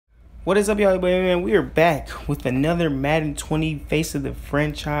What is up, y'all? Man, we are back with another Madden 20 Face of the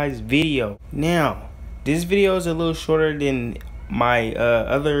Franchise video. Now, this video is a little shorter than my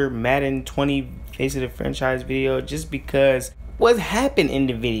other Madden 20 Face of the Franchise video just because what happened in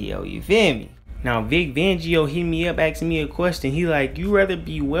the video, you feel me? Now, Vic Vangio hit me up asking me a question. He like, you rather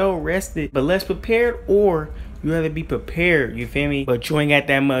be well rested but less prepared, or you rather be prepared, you feel me, but you ain't got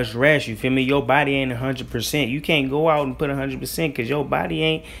that much rest, you feel me? Your body ain't 100%. You can't go out and put 100% because your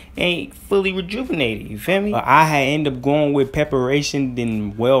body ain't fully rejuvenated, you feel me? But I had ended up going with preparation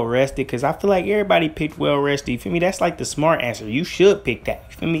than well rested because I feel like everybody picked well rested, you feel me? That's like the smart answer. You should pick that,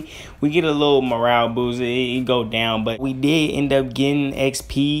 you feel me? We get a little morale boost, it go down, but we did end up getting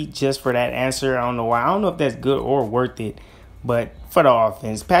XP just for that answer. I don't know why. I don't know if that's good or worth it. But for the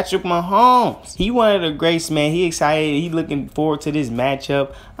offense, Patrick Mahomes, he one of the greats, man. He excited. He looking forward to this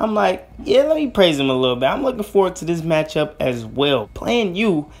matchup. I'm like, yeah, let me praise him a little bit. I'm looking forward to this matchup as well. Playing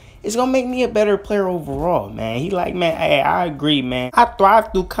you is going to make me a better player overall, man. He like, man, hey, I agree, man. I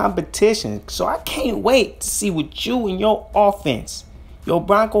thrive through competition, so I can't wait to see what you and your offense, your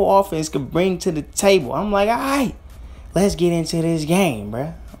Bronco offense, could bring to the table. I'm like, all right, let's get into this game,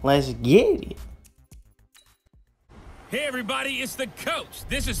 bruh. Let's get it. Hey everybody, it's the coach.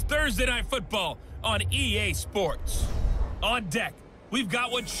 This is Thursday Night Football on EA Sports. On deck, we've got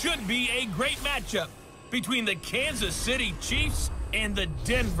what should be a great matchup between the Kansas City Chiefs and the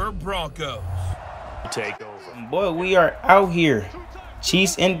Denver Broncos. Take over. Boy, we are out here.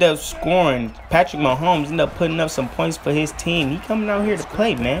 Chiefs end up scoring. Patrick Mahomes end up putting up some points for his team. He coming out here to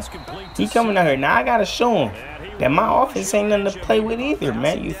play, man. He coming out here. Now I gotta show him that my offense ain't nothing to play with either,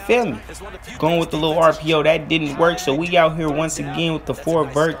 man. You feel me? Going with the little RPO, that didn't work. So we out here once again with the 4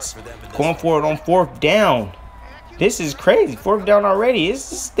 verts. Going for it on 4th down. This is crazy. 4th down already. It's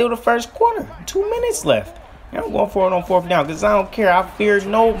still the first quarter. 2 minutes left. Now I'm going for it on 4th down because I don't care. I fear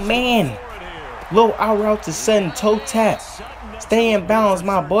no man. Little out route to sudden toe tap. Stay in bounds,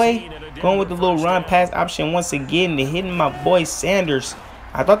 my boy. Going with the little run pass option once again to hitting my boy Sanders.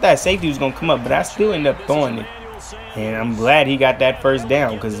 I thought that safety was going to come up, but I still ended up throwing it. And I'm glad he got that first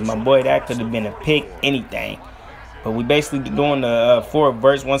down because my boy, that could have been a pick, anything. But we basically doing the 4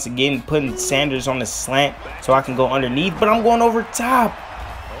 verts once again, putting Sanders on the slant so I can go underneath. But I'm going over top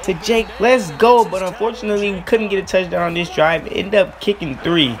to Jake. Let's go. But unfortunately, we couldn't get a touchdown on this drive. Ended up kicking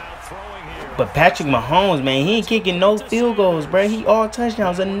 3. But Patrick Mahomes, man, he ain't kicking no field goals, bro. He all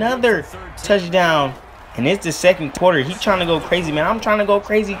touchdowns. Another touchdown. And it's the second quarter. He trying to go crazy, man. I'm trying to go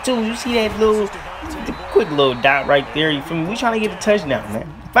crazy, too. You see that little, quick little dot right there? You feel me? We trying to get a touchdown, man.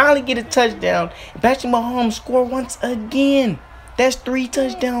 Finally get a touchdown. And Patrick Mahomes score once again. That's 3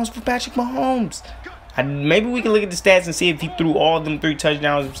 touchdowns for Patrick Mahomes. Maybe we can look at the stats and see if he threw all of them 3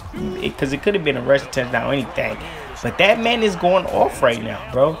 touchdowns, because it could have been a rushing touchdown or anything. But that man is going off right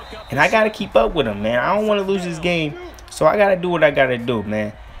now, bro. And I got to keep up with him, man. I don't want to lose this game. So I got to do what I got to do,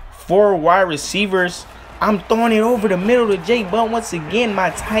 man. 4 wide receivers. I'm throwing it over the middle to Jake Butt once again,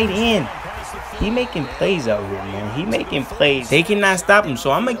 my tight end. He making plays out here, man. He making plays. They cannot stop him, so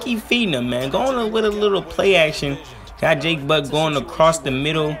I'm going to keep feeding him, man. Going with a little play action. Got Jake Butt going across the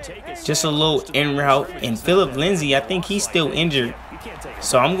middle. Just a little in route. And Phillip Lindsay, I think he's still injured.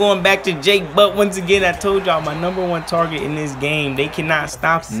 So I'm going back to Jake Butt once again. I told y'all my #1 target in this game. They cannot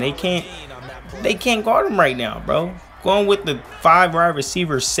stop him. They can't guard him right now, bro. Going with the 5 wide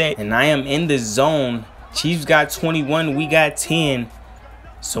receiver set. And I am in the zone. Chiefs got 21, we got 10.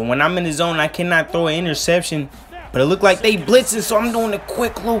 So when I'm in the zone, I cannot throw an interception. But it looked like they blitzing, so I'm doing a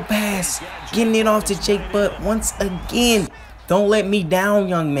quick little pass. Getting it off to Jake Butt once again. Don't let me down,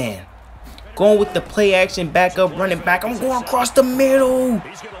 young man. Going with the play action, back up, running back. I'm going across the middle.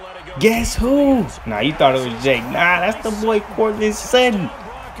 Guess who? Nah, you thought it was Jake. Nah, that's the boy Courtland Sutton.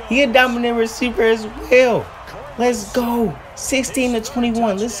 He a dominant receiver as well. Let's go.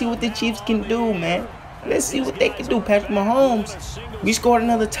 16-21. Let's see what the Chiefs can do, man. Let's see what they can do. Patrick Mahomes, we scored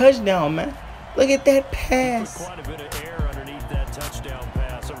another touchdown, man. Look at that pass. Quite a bit of air underneath that touchdown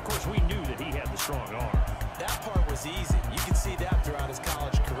pass. Of course, we knew that he had the strong arm. That part was easy. You can see that throughout his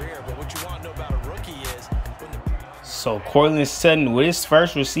college career. But what you want to know about a rookie is So Courtland Sutton with his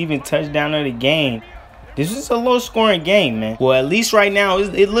first receiving touchdown of the game. This is a low-scoring game, man. Well, at least right now,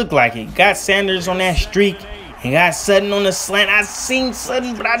 it looked like it. Got Sanders on that streak. And got Sutton on the slant. I seen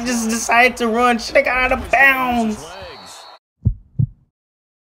Sutton, but I just decided to run. Should have got out of bounds.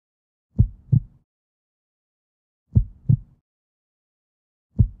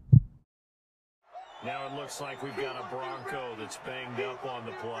 Now it looks like we've got a Bronco that's banged up on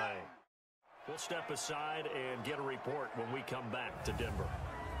the play. We'll step aside and get a report when we come back to Denver.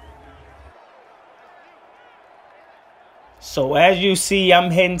 So as you see, I'm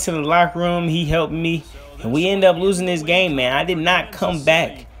heading to the locker room. He helped me, and we end up losing this game, man. I did not come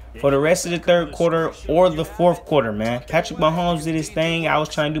back for the rest of the third quarter or the fourth quarter, man. Patrick Mahomes did his thing. I was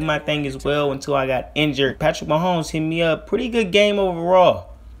trying to do my thing as well until I got injured. Patrick Mahomes hit me up. Pretty good game overall.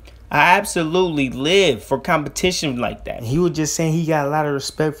 I absolutely live for competition like that. He was just saying he got a lot of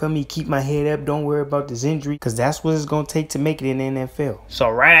respect for me. Keep my head up. Don't worry about this injury, because that's what it's going to take to make it in the NFL. So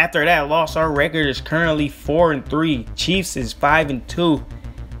right after that loss, our record is currently 4-3. Chiefs is 5-2.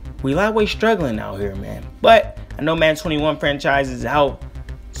 We lightweight struggling out here, man. But I know Madden 21 franchise is out,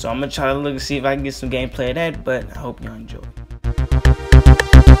 so I'm going to try to look and see if I can get some gameplay of that, but I hope y'all enjoy.